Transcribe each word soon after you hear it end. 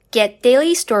Get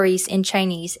daily stories in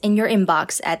Chinese in your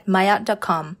inbox at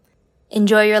maayot.com.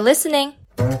 Enjoy your listening!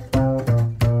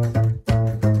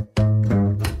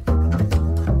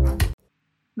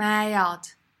 maayot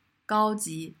高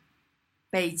级，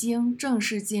北京正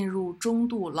式进入中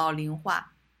度老龄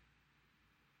化。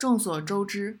众所周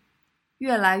知，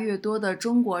越来越多的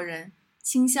中国人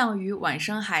倾向于晚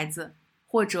生孩子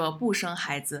或者不生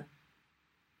孩子。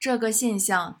这个现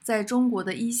象在中国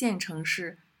的一线城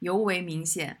市尤为明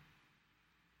显，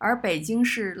而北京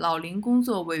市老龄工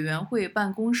作委员会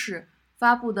办公室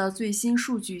发布的最新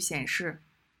数据显示，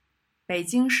北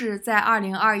京市在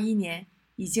2021年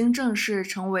已经正式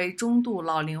成为中度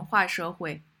老龄化社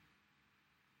会。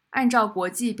按照国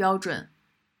际标准，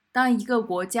当一个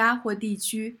国家或地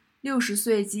区60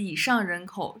岁及以上人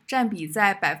口占比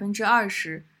在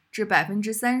 20% 至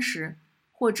 30%，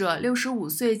 或者65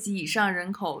岁及以上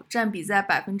人口占比在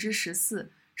 14%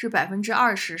 至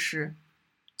 20% 时，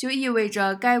就意味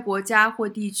着该国家或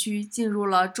地区进入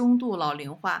了中度老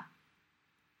龄化。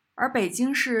而北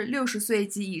京市60岁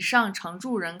及以上常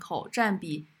住人口占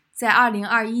比在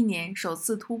2021年首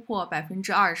次突破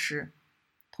 20%，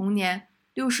 同年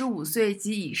65岁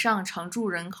及以上常住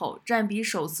人口占比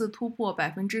首次突破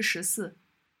 14%。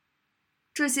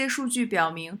 这些数据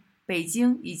表明，北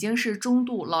京已经是中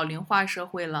度老龄化社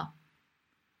会了。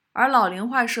而老龄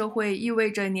化社会意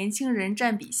味着年轻人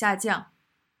占比下降，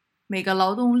每个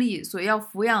劳动力所要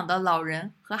抚养的老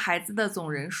人和孩子的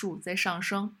总人数在上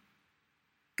升。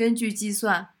根据计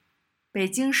算，北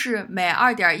京市每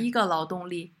 2.1 个劳动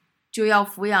力就要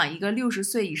抚养一个60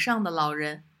岁以上的老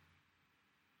人。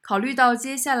考虑到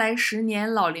接下来10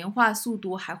年老龄化速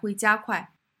度还会加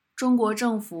快，中国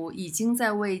政府已经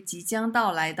在为即将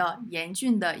到来的严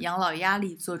峻的养老压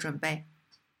力做准备。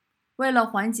为了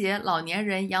缓解老年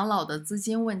人养老的资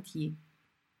金问题，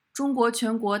中国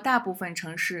全国大部分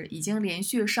城市已经连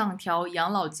续上调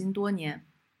养老金多年。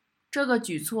这个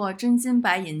举措真金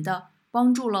白银地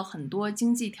帮助了很多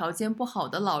经济条件不好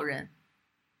的老人。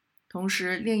同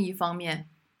时，另一方面，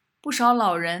不少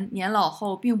老人年老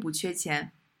后并不缺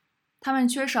钱，他们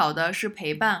缺少的是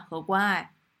陪伴和关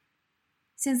爱。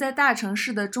现在大城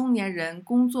市的中年人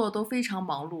工作都非常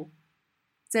忙碌，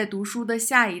在读书的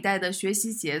下一代的学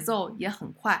习节奏也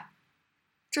很快，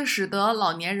这使得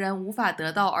老年人无法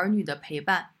得到儿女的陪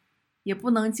伴，也不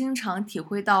能经常体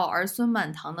会到儿孙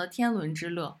满堂的天伦之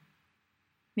乐。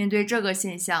面对这个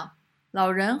现象，老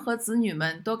人和子女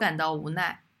们都感到无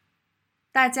奈，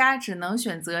大家只能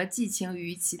选择寄情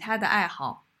于其他的爱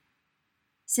好。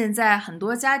现在很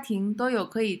多家庭都有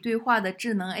可以对话的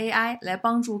智能 AI 来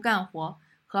帮助干活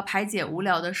和排解无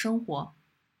聊的生活。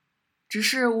只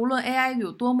是无论 AI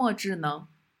有多么智能，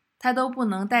它都不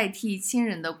能代替亲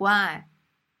人的关爱。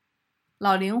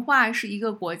老龄化是一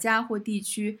个国家或地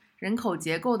区人口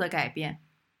结构的改变，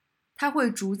它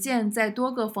会逐渐在多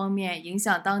个方面影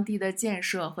响当地的建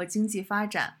设和经济发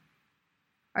展。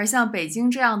而像北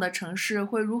京这样的城市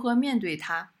会如何面对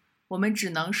它，我们只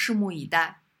能拭目以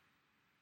待。